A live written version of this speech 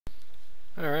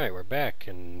Alright, we're back,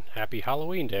 and happy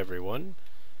Halloween to everyone.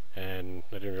 And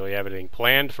I didn't really have anything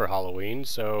planned for Halloween,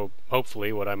 so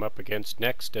hopefully what I'm up against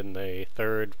next in the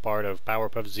third part of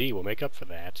Powerpuff Z will make up for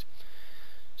that.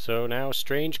 So now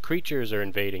strange creatures are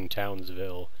invading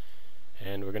Townsville,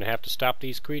 and we're going to have to stop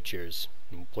these creatures.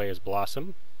 We'll play as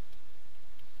Blossom.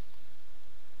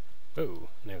 Oh,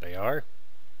 there they are.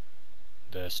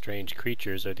 The strange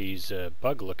creatures are these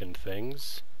bug-looking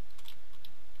things.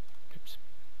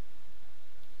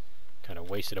 Kind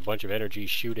of wasted a bunch of energy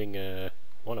shooting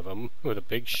one of them with a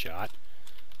big shot.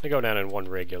 They go down in one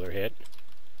regular hit.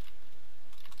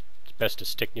 It's best to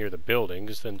stick near the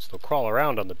buildings, since they'll crawl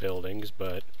around on the buildings,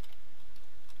 but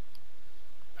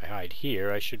if I hide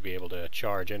here, I should be able to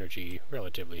charge energy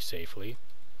relatively safely.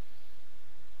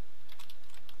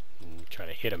 And try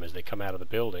to hit them as they come out of the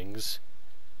buildings.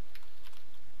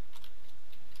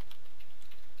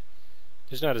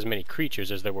 There's not as many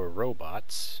creatures as there were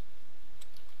robots.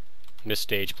 This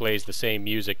stage plays the same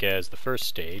music as the first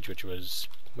stage, which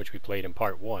we played in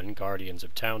part 1, Guardians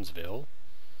of Townsville.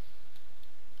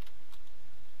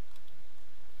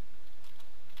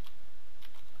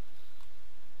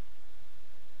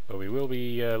 But we will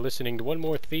be listening to one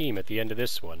more theme at the end of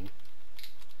this one.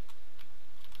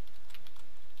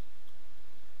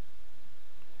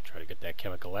 Try to get that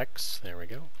Chemical X. There we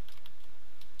go.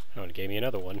 Oh, and it gave me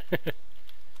another one.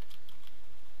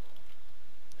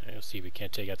 Let's see if we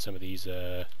can't take out some of these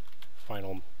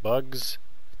final bugs.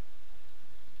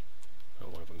 Oh,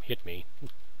 one of them hit me.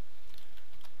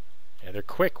 Yeah, they're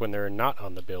quick when they're not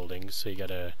on the buildings, so you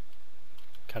gotta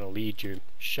kind of lead your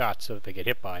shots so that they get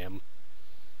hit by them.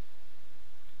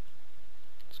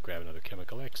 Let's grab another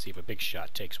Chemical X, see if a big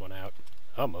shot takes one out.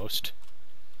 Almost.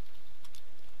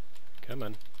 Come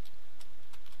on.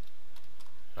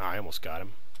 Oh, I almost got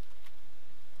him.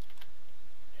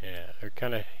 Yeah, they're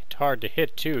kind of hard to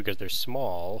hit too because they're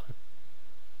small.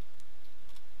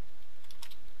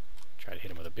 Try to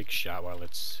hit him with a big shot while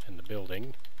it's in the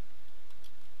building.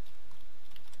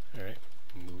 Alright,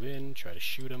 move in, try to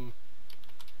shoot him.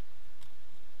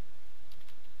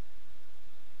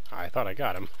 I thought I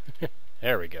got him.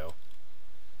 There we go.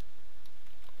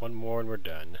 One more and we're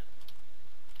done.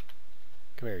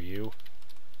 Come here, you.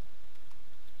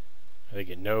 I think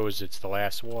it knows it's the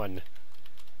last one.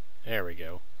 There we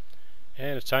go.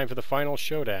 And it's time for the final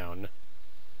showdown.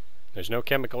 There's no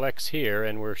Chemical X here,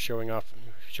 and we're showing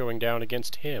down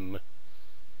against him.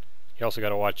 You also got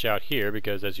to watch out here,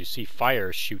 because as you see,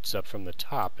 fire shoots up from the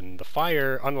top, and the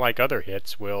fire, unlike other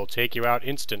hits, will take you out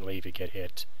instantly if you get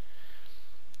hit.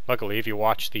 Luckily, if you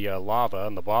watch the lava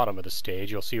on the bottom of the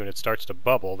stage, you'll see when it starts to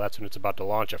bubble, that's when it's about to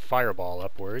launch a fireball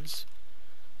upwards.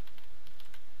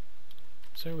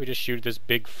 So we just shoot this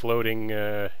big floating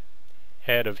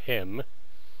head of him.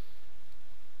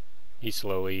 He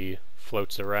slowly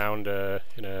floats around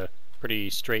in a pretty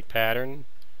straight pattern,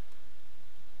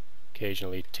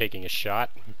 occasionally taking a shot.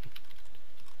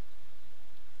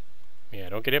 Yeah,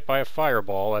 don't get hit by a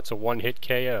fireball, that's a one-hit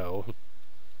KO.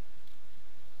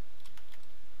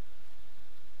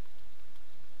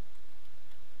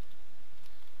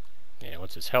 Yeah,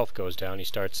 once his health goes down, he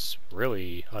starts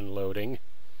really unloading.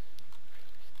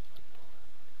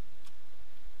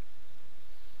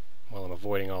 While I'm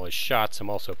avoiding all his shots, I'm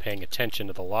also paying attention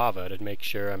to the lava to make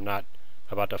sure I'm not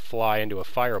about to fly into a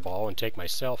fireball and take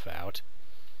myself out.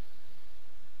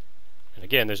 And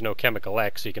again, there's no Chemical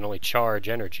X, so you can only charge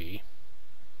energy.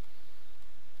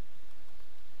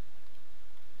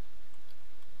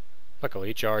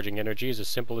 Luckily, charging energy is as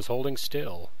simple as holding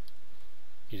still.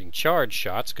 Using charge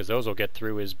shots, because those will get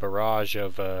through his barrage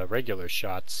of regular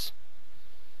shots.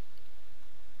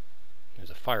 There's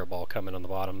a fireball coming on the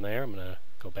bottom there. I'm going to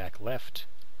go back left.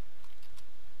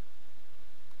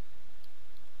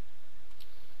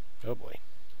 Oh boy.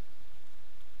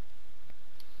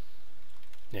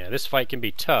 Yeah, this fight can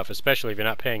be tough, especially if you're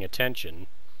not paying attention.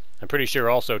 I'm pretty sure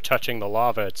also touching the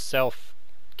lava itself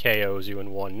KOs you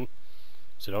in one,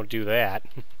 so don't do that.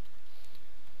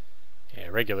 Yeah,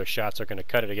 regular shots are going to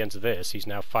cut it against this. He's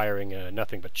now firing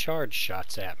nothing but charge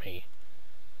shots at me.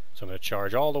 So I'm going to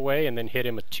charge all the way and then hit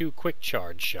him with 2 quick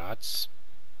charge shots.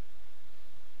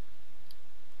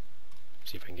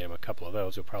 See if I can get him a couple of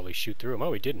those. He'll probably shoot through him.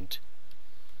 Oh, he didn't.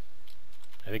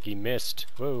 I think he missed.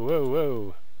 Whoa, whoa,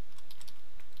 whoa.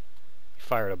 He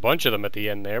fired a bunch of them at the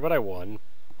end there, but I won.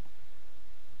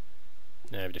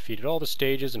 Now I've defeated all the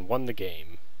stages and won the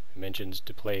game. It mentions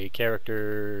to play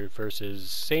character versus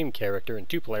same character in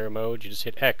 2-player mode. You just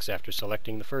hit X after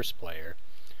selecting the first player.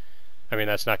 I mean,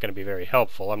 that's not going to be very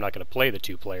helpful. I'm not going to play the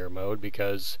 2-player mode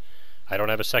because I don't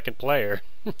have a second player.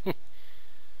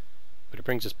 But it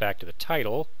brings us back to the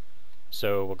title,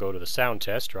 So we'll go to the sound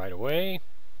test right away.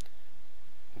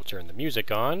 We'll turn the music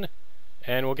on,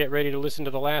 and we'll get ready to listen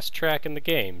to the last track in the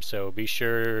game. So be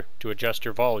sure to adjust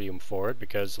your volume for it,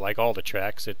 because like all the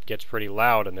tracks, it gets pretty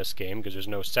loud in this game because there's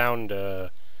no sound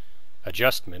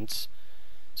adjustments.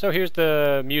 So here's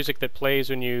the music that plays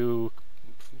when you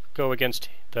go against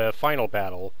the final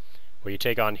battle, where you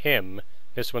take on him.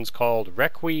 This one's called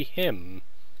Requiem.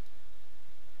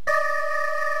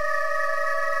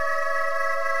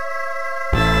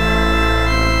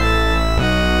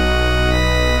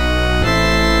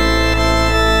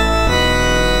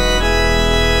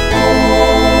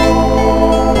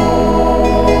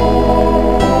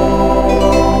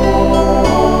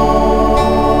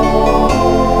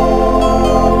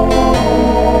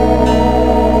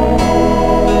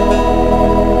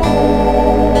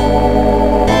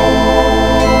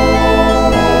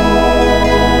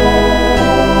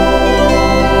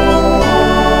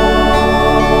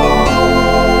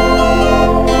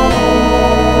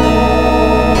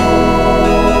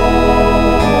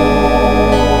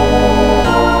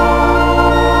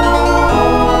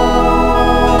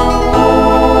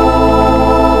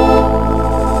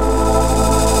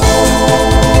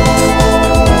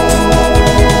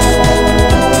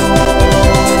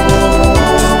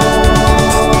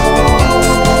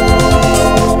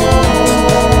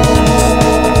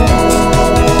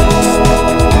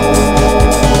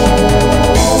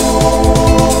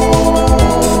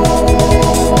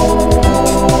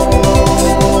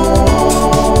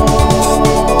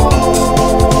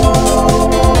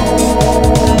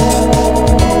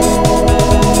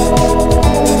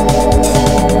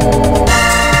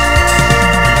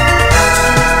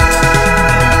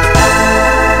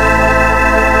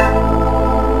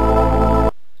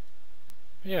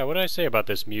 Yeah, what did I say about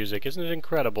this music? Isn't it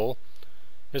incredible?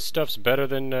 This stuff's better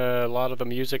than a lot of the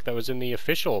music that was in the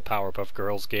official Powerpuff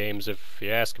Girls games, if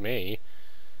you ask me.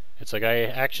 It's like I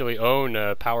actually own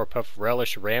a Powerpuff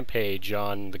Relish Rampage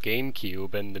on the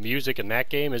GameCube, and the music in that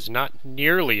game is not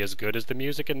nearly as good as the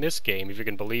music in this game, if you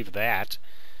can believe that.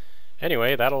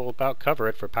 Anyway, that'll about cover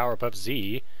it for Powerpuff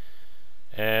Z.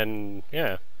 And,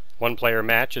 yeah, one-player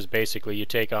match is basically you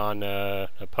take on an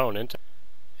opponent.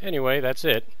 Anyway, that's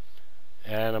it.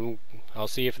 And I'll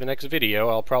see you for the next video.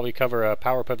 I'll probably cover a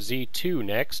Powerpuff Z 2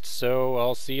 next, so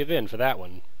I'll see you then for that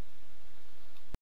one.